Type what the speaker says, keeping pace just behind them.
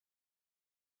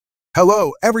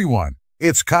Hello, everyone.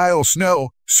 It's Kyle Snow,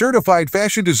 certified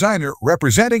fashion designer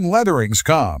representing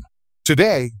Leatheringscom.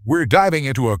 Today, we're diving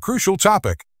into a crucial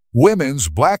topic: women's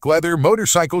black leather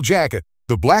motorcycle jacket.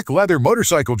 The black leather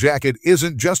motorcycle jacket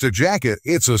isn't just a jacket,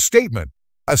 it's a statement.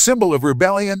 A symbol of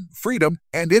rebellion, freedom,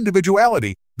 and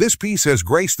individuality, this piece has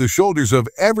graced the shoulders of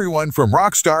everyone from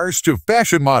rock stars to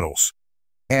fashion models.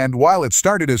 And while it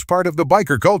started as part of the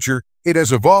biker culture, it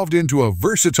has evolved into a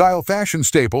versatile fashion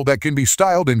staple that can be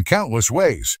styled in countless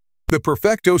ways. The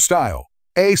Perfecto style,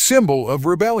 a symbol of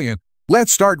rebellion.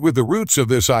 Let's start with the roots of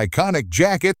this iconic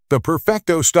jacket, the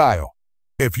Perfecto style.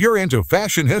 If you're into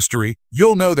fashion history,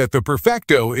 you'll know that the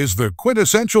Perfecto is the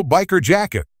quintessential biker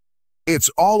jacket.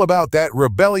 It's all about that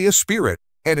rebellious spirit,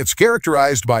 and it's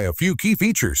characterized by a few key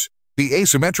features: the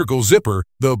asymmetrical zipper,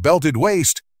 the belted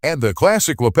waist, and the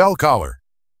classic lapel collar.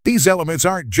 These elements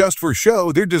aren't just for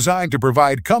show, they're designed to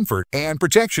provide comfort and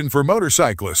protection for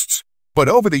motorcyclists. But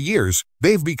over the years,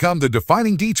 they've become the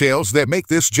defining details that make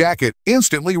this jacket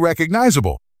instantly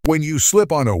recognizable. When you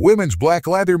slip on a women's black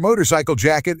leather motorcycle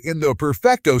jacket in the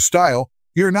Perfecto style,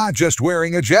 you're not just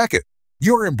wearing a jacket,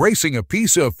 you're embracing a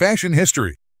piece of fashion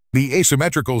history. The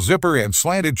asymmetrical zipper and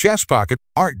slanted chest pocket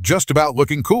aren't just about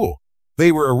looking cool.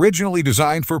 They were originally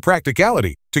designed for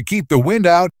practicality, to keep the wind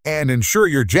out and ensure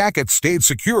your jacket stayed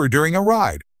secure during a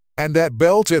ride. And that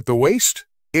belt at the waist?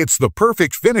 It's the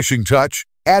perfect finishing touch,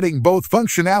 adding both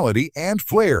functionality and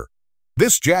flair.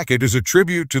 This jacket is a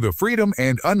tribute to the freedom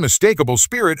and unmistakable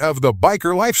spirit of the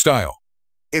biker lifestyle.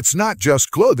 It's not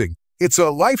just clothing, it's a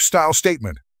lifestyle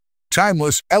statement.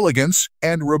 Timeless elegance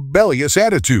and rebellious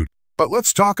attitude. But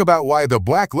let's talk about why the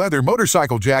black leather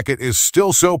motorcycle jacket is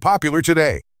still so popular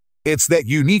today. It's that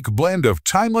unique blend of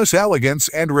timeless elegance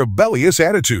and rebellious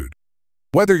attitude.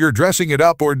 Whether you're dressing it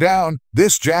up or down,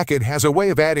 this jacket has a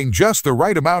way of adding just the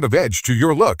right amount of edge to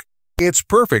your look. It's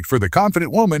perfect for the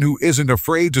confident woman who isn't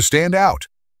afraid to stand out.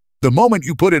 The moment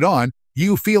you put it on,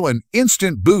 you feel an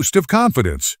instant boost of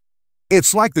confidence.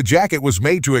 It's like the jacket was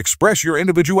made to express your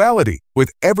individuality,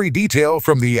 with every detail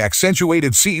from the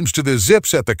accentuated seams to the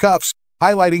zips at the cuffs,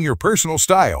 highlighting your personal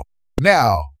style.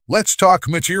 Now, let's talk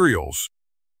materials.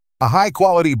 A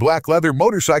high-quality black leather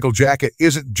motorcycle jacket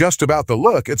isn't just about the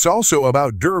look, it's also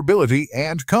about durability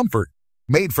and comfort.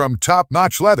 Made from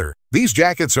top-notch leather, these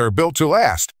jackets are built to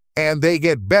last, and they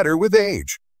get better with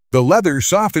age. The leather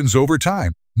softens over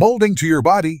time, molding to your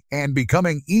body and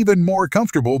becoming even more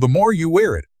comfortable the more you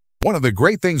wear it. One of the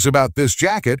great things about this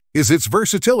jacket is its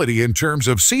versatility in terms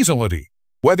of seasonality.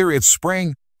 Whether it's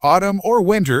spring, autumn, or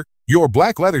winter, your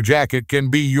black leather jacket can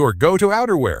be your go-to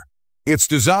outerwear. It's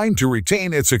designed to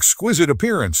retain its exquisite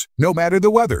appearance, no matter the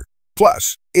weather.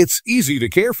 Plus, it's easy to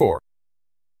care for.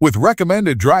 With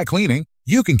recommended dry cleaning,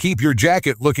 you can keep your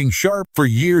jacket looking sharp for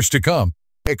years to come.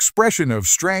 Expression of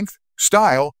strength,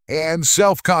 style, and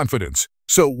self-confidence.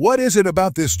 So what is it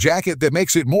about this jacket that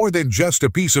makes it more than just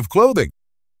a piece of clothing?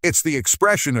 It's the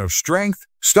expression of strength,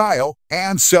 style,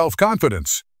 and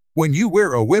self-confidence. When you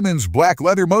wear a women's black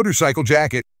leather motorcycle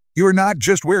jacket, you're not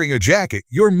just wearing a jacket,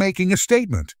 you're making a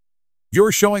statement.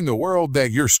 You're showing the world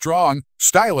that you're strong,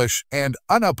 stylish, and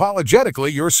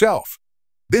unapologetically yourself.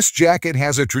 This jacket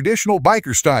has a traditional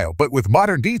biker style, but with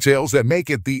modern details that make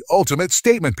it the ultimate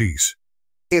statement piece.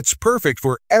 It's perfect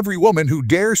for every woman who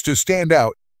dares to stand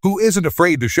out, who isn't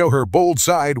afraid to show her bold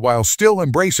side while still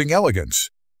embracing elegance.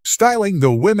 Styling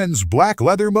the women's black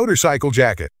leather motorcycle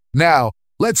jacket. Now,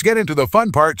 let's get into the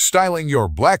fun part: styling your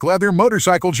black leather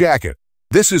motorcycle jacket.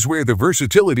 This is where the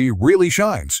versatility really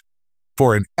shines.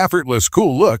 For an effortless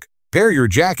cool look, pair your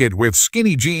jacket with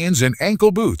skinny jeans and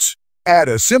ankle boots. Add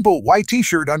a simple white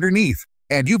t-shirt underneath,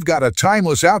 and you've got a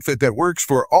timeless outfit that works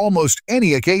for almost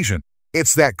any occasion.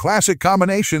 It's that classic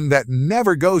combination that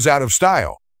never goes out of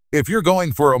style. If you're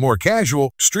going for a more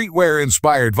casual,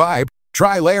 streetwear-inspired vibe,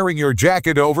 try layering your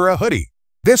jacket over a hoodie.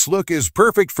 This look is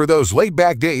perfect for those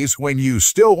laid-back days when you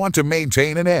still want to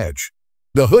maintain an edge.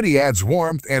 The hoodie adds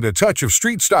warmth and a touch of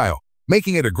street style,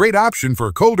 making it a great option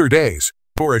for colder days.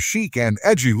 For a chic and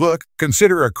edgy look,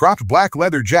 consider a cropped black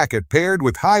leather jacket paired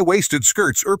with high-waisted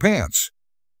skirts or pants.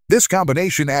 This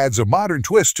combination adds a modern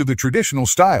twist to the traditional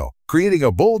style, creating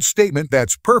a bold statement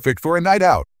that's perfect for a night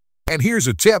out. And here's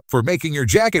a tip for making your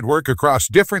jacket work across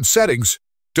different settings: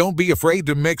 don't be afraid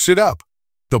to mix it up.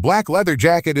 The black leather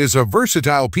jacket is a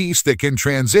versatile piece that can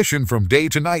transition from day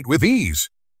to night with ease.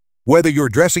 Whether you're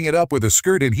dressing it up with a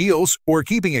skirt and heels or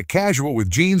keeping it casual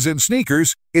with jeans and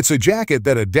sneakers, it's a jacket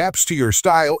that adapts to your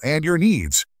style and your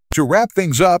needs. To wrap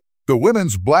things up, the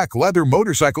women's black leather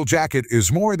motorcycle jacket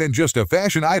is more than just a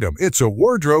fashion item, it's a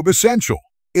wardrobe essential.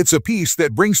 It's a piece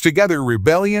that brings together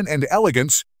rebellion and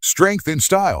elegance, strength and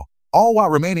style. all while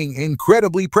remaining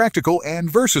incredibly practical and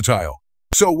versatile.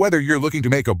 So whether you're looking to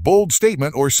make a bold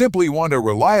statement or simply want a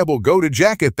reliable go-to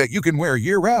jacket that you can wear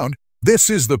year-round, this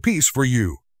is the piece for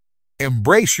you.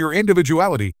 Embrace your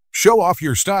individuality, show off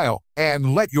your style,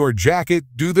 and let your jacket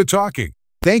do the talking.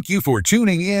 Thank you for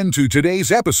tuning in to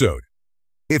today's episode.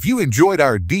 If you enjoyed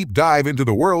our deep dive into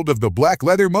the world of the black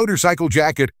leather motorcycle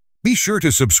jacket, be sure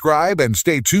to subscribe and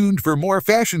stay tuned for more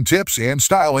fashion tips and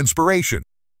style inspiration.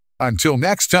 Until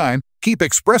next time, keep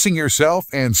expressing yourself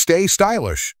and stay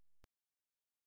stylish.